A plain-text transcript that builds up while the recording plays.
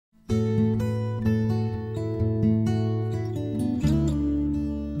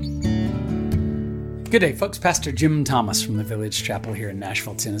Good day, folks. Pastor Jim Thomas from the Village Chapel here in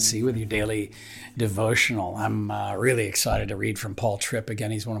Nashville, Tennessee, with your daily devotional. I'm really excited to read from Paul Tripp.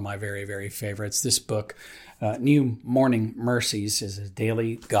 Again, he's one of my very, very favorites. This book, New Morning Mercies, is a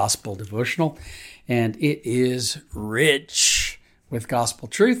daily gospel devotional, and it is rich with gospel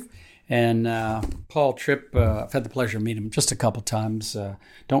truth. And Paul Tripp, I've had the pleasure of meeting him just a couple times.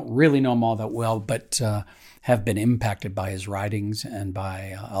 Don't really know him all that well, but have been impacted by his writings and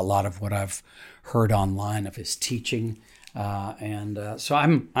by a lot of what I've heard online of his teaching. So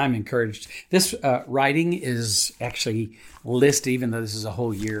I'm encouraged. This writing is actually listed, even though this is a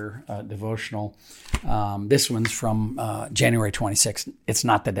whole year devotional. This one's from January 26th. It's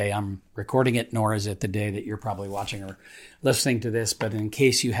not the day I'm recording it, nor is it the day that you're probably watching or listening to this. But in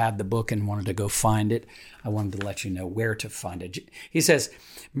case you had the book and wanted to go find it, I wanted to let you know where to find it. He says,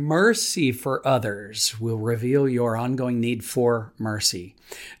 mercy for others will reveal your ongoing need for mercy,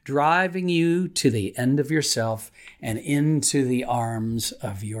 driving you to the end of yourself and into the arms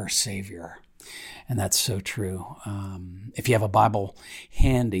of your Savior. And that's so true. If you have a Bible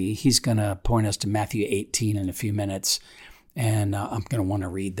handy, he's going to point us to Matthew 18 in a few minutes. And I'm going to want to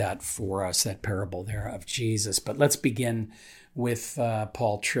read that for us, that parable there of Jesus. But let's begin with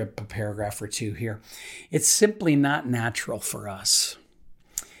Paul Tripp, a paragraph or two here. It's simply not natural for us.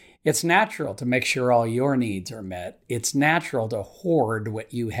 It's natural to make sure all your needs are met. It's natural to hoard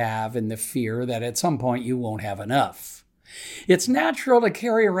what you have in the fear that at some point you won't have enough. It's natural to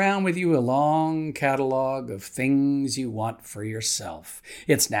carry around with you a long catalog of things you want for yourself.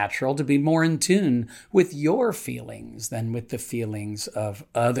 It's natural to be more in tune with your feelings than with the feelings of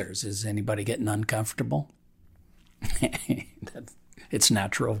others. Is anybody getting uncomfortable? It's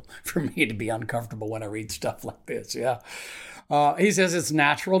natural for me to be uncomfortable when I read stuff like this, yeah. He says it's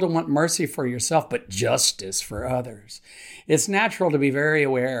natural to want mercy for yourself, but justice for others. It's natural to be very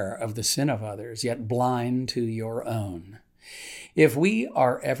aware of the sin of others, yet blind to your own. If we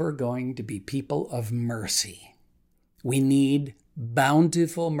are ever going to be people of mercy, we need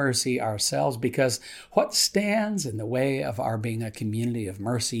bountiful mercy ourselves, because what stands in the way of our being a community of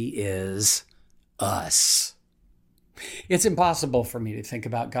mercy is us. It's impossible for me to think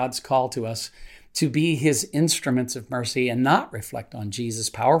about God's call to us to be his instruments of mercy and not reflect on Jesus'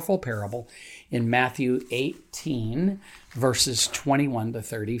 powerful parable in Matthew 18, verses 21 to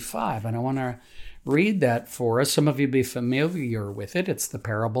 35. And I want to read that for us. Some of you be familiar with it. It's the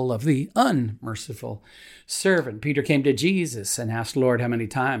parable of the unmerciful servant. Peter came to Jesus and asked, Lord, how many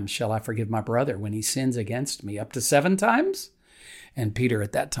times shall I forgive my brother when he sins against me? Up to 7 times? And Peter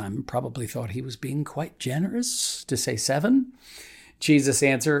at that time probably thought he was being quite generous to say 7. Jesus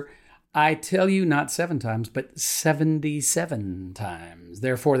answered, I tell you, not 7 times, but 77 times.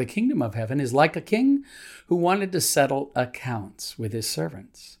 Therefore, the kingdom of heaven is like a king who wanted to settle accounts with his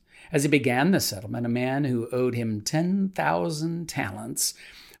servants. As he began the settlement, a man who owed him 10,000 talents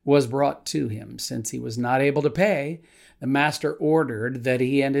was brought to him. Since he was not able to pay, the master ordered that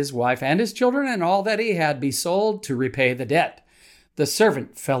he and his wife and his children and all that he had be sold to repay the debt. The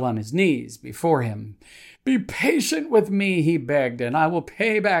servant fell on his knees before him. Be patient with me, he begged, and I will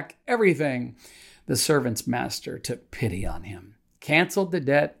pay back everything. The servant's master took pity on him, canceled the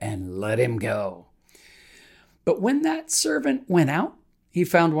debt, and let him go. But when that servant went out, he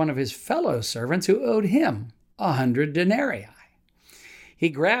found one of his fellow servants who owed him 100 denarii. He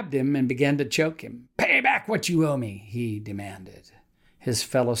grabbed him and began to choke him. Pay back what you owe me, he demanded. His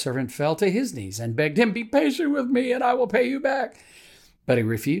fellow servant fell to his knees and begged him, be patient with me and I will pay you back. But he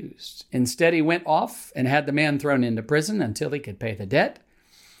refused. Instead, he went off and had the man thrown into prison until he could pay the debt.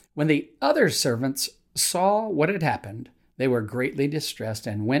 When the other servants saw what had happened, they were greatly distressed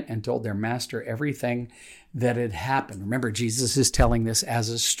and went and told their master everything that had happened. Remember, Jesus is telling this as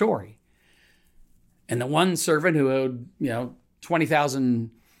a story. And the one servant who owed,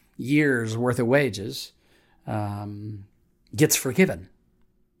 20,000 years worth of wages gets forgiven.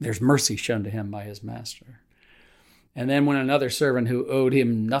 There's mercy shown to him by his master. And then when another servant who owed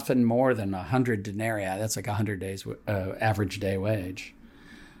him nothing more than 100 denarii, that's like 100 days average day wage,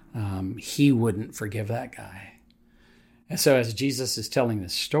 he wouldn't forgive that guy. And so as Jesus is telling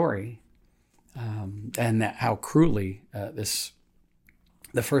this story, and how cruelly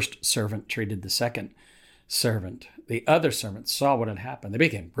the first servant treated the second servant, the other servants saw what had happened. They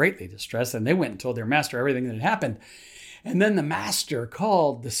became greatly distressed, and they went and told their master everything that had happened. And then the master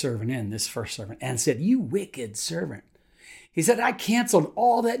called the servant in, this first servant, and said, you wicked servant. He said, I canceled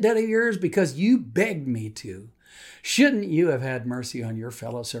all that debt of yours because you begged me to. Shouldn't you have had mercy on your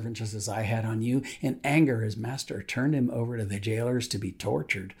fellow servant just as I had on you? In anger, his master turned him over to the jailers to be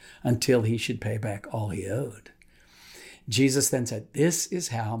tortured until he should pay back all he owed. Jesus then said, "This is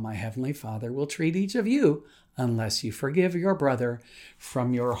how my heavenly Father will treat each of you unless you forgive your brother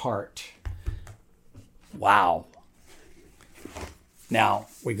from your heart." Wow. Now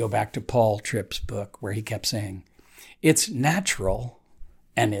we go back to Paul Tripp's book where he kept saying, it's natural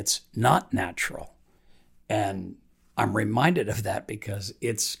and it's not natural. And I'm reminded of that because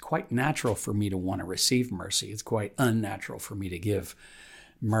it's quite natural for me to want to receive mercy. It's quite unnatural for me to give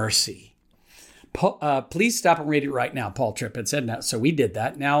mercy. Please stop and read it right now. Paul Tripp had said that. So we did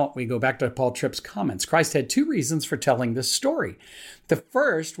that. Now we go back to Paul Tripp's comments. Christ had two reasons for telling this story. The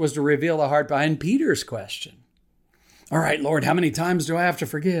first was to reveal the heart behind Peter's question. All right, Lord, how many times do I have to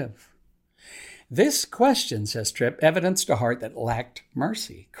forgive? This question, says Tripp, evidenced a heart that lacked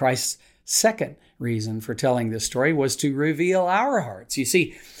mercy. Christ's second reason for telling this story was to reveal our hearts. You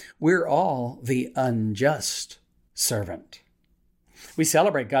see, we're all the unjust servant. We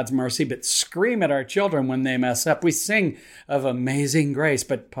celebrate God's mercy, but scream at our children when they mess up. We sing of amazing grace,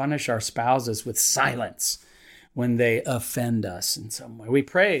 but punish our spouses with silence when they offend us in some way. We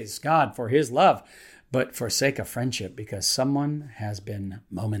praise God for his love, but forsake a friendship because someone has been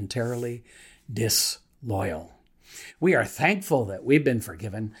momentarily disloyal. We are thankful that we've been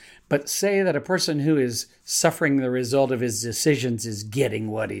forgiven, but say that a person who is suffering the result of his decisions is getting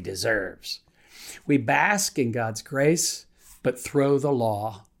what he deserves. We bask in God's grace, but throw the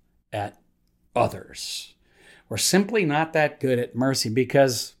law at others. We're simply not that good at mercy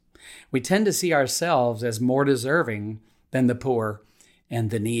because we tend to see ourselves as more deserving than the poor and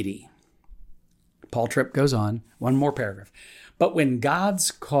the needy. Paul Tripp goes on, one more paragraph. But when God's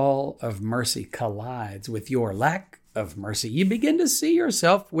call of mercy collides with your lack of mercy, you begin to see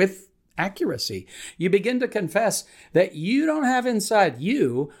yourself with accuracy. You begin to confess that you don't have inside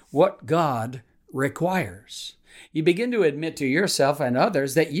you what God requires. You begin to admit to yourself and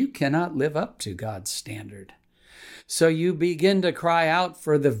others that you cannot live up to God's standard. So you begin to cry out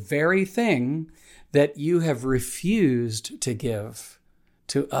for the very thing that you have refused to give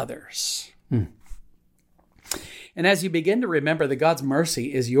to others. And as you begin to remember that God's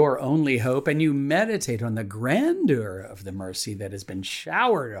mercy is your only hope, and you meditate on the grandeur of the mercy that has been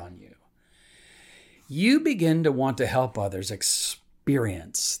showered on you, you begin to want to help others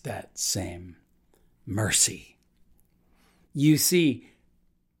experience that same mercy. You see,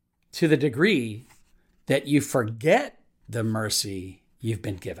 to the degree that you forget the mercy you've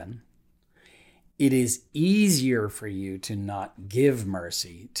been given, it is easier for you to not give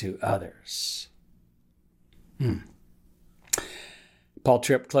mercy to others. Paul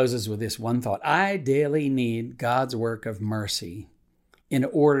Tripp closes with this one thought. I daily need God's work of mercy in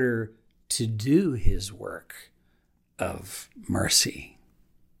order to do his work of mercy.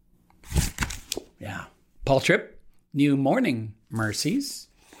 Yeah. Paul Tripp, New Morning Mercies.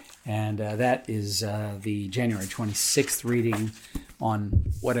 And that is the January 26th reading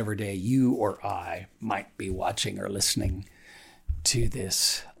on whatever day you or I might be watching or listening to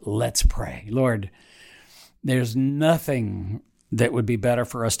this. Let's pray. Lord, there's nothing that would be better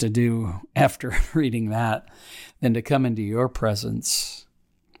for us to do after reading that than to come into your presence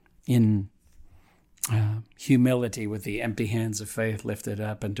in humility with the empty hands of faith lifted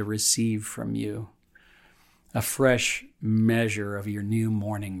up and to receive from you a fresh measure of your new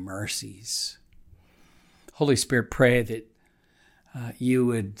morning mercies. Holy Spirit, pray that you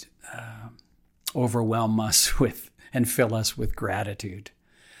would overwhelm us with and fill us with gratitude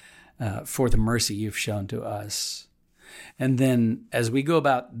for the mercy you've shown to us. And then as we go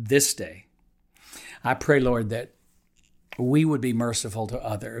about this day, I pray, Lord, that we would be merciful to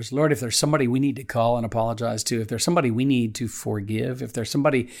others. Lord, if there's somebody we need to call and apologize to, if there's somebody we need to forgive, if there's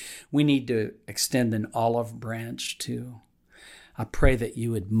somebody we need to extend an olive branch to, I pray that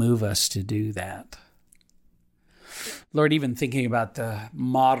you would move us to do that. Lord, even thinking about the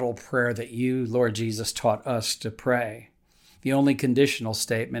model prayer that you, Lord Jesus, taught us to pray, the only conditional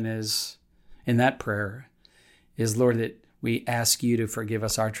statement is in that prayer is, Lord, that we ask you to forgive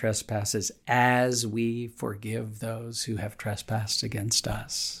us our trespasses as we forgive those who have trespassed against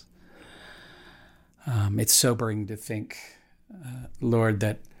us. It's sobering to think, Lord,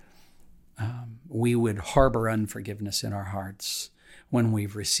 that we would harbor unforgiveness in our hearts when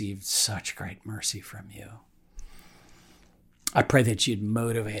we've received such great mercy from you. I pray that you'd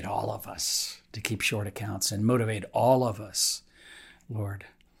motivate all of us to keep short accounts and motivate all of us, Lord,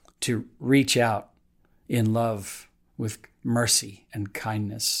 to reach out in love with mercy and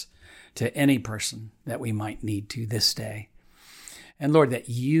kindness to any person that we might need to this day. And Lord, that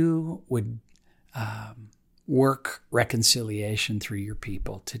you would work reconciliation through your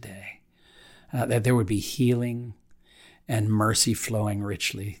people today, that there would be healing and mercy flowing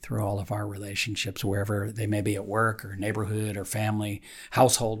richly through all of our relationships, wherever they may be, at work or neighborhood or family,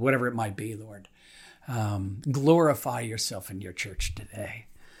 household, whatever it might be, Lord. Glorify yourself in your church today,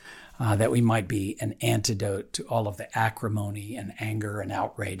 that we might be an antidote to all of the acrimony and anger and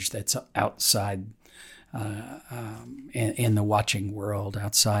outrage that's outside in the watching world,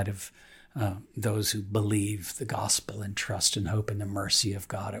 outside of those who believe the gospel and trust and hope in the mercy of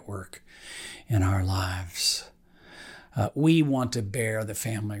God at work in our lives. We want to bear the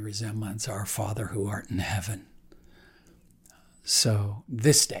family resemblance, our Father who art in heaven. So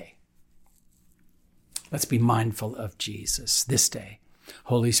this day, let's be mindful of Jesus. This day,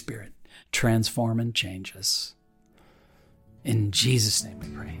 Holy Spirit, transform and change us. In Jesus' name we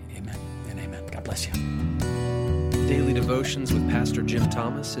pray. Amen and amen. God bless you. Daily Devotions with Pastor Jim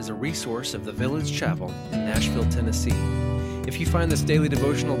Thomas is a resource of the Village Chapel in Nashville, Tennessee. If you find this daily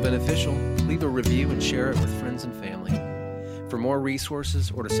devotional beneficial, leave a review and share it with friends and family. For more resources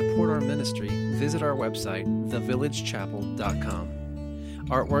or to support our ministry, visit our website, thevillagechapel.com.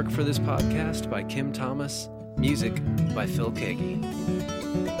 Artwork for this podcast by Kim Thomas. Music by Phil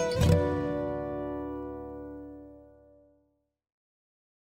Kagi.